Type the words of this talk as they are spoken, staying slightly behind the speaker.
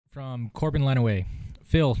From Corbin Lenaway.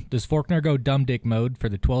 Phil, does Forkner go dumb dick mode for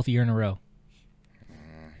the 12th year in a row?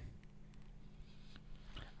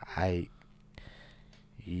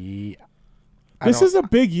 This is a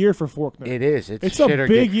big year for Forkner. It is. It's a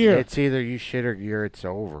big year. It's either you shit or it's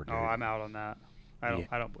over, dude. Oh, I'm out on that. I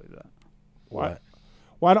don't believe that. What?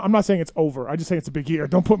 Well, I'm not saying it's over. I just say it's a big year.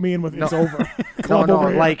 Don't put me in with it's over. No,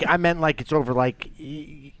 like I meant like it's over. Like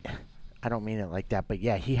I don't mean it like that, but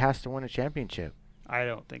yeah, he has to win a championship. I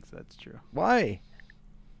don't think that's true. Why?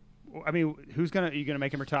 I mean, are you gonna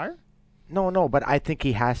make him retire? No, but I think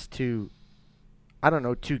he has to. I don't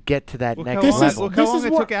know, to get to that next level. Look how long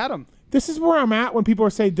it took Adam. This is where I'm at when people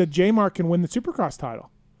are saying that J-Mark can win the Supercross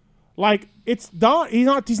title. Like, it's done.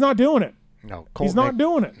 He's not doing it. No, he's not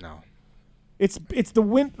doing it. No. It's the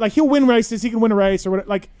win. Like, he'll win races. He can win a race or whatever.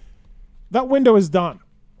 Like, that window is done.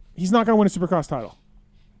 He's not going to win a Supercross title,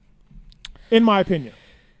 in my opinion.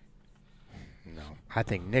 No, I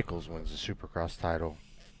think Nichols wins the Supercross title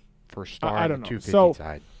for starting I don't the know. 250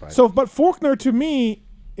 side. But Forkner to me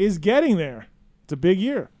is getting there. It's a big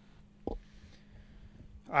year.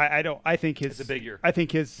 I think it's a big year. I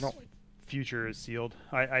think his future is sealed.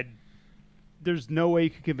 There's no way you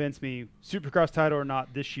could convince me, Supercross title or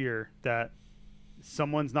not this year, that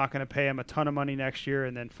someone's not going to pay him a ton of money next year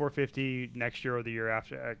and then 450 next year or the year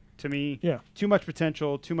after. To me, too much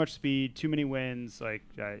potential, too much speed, too many wins. Like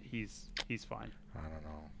he's fine. I don't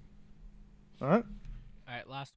know. All right. All right, last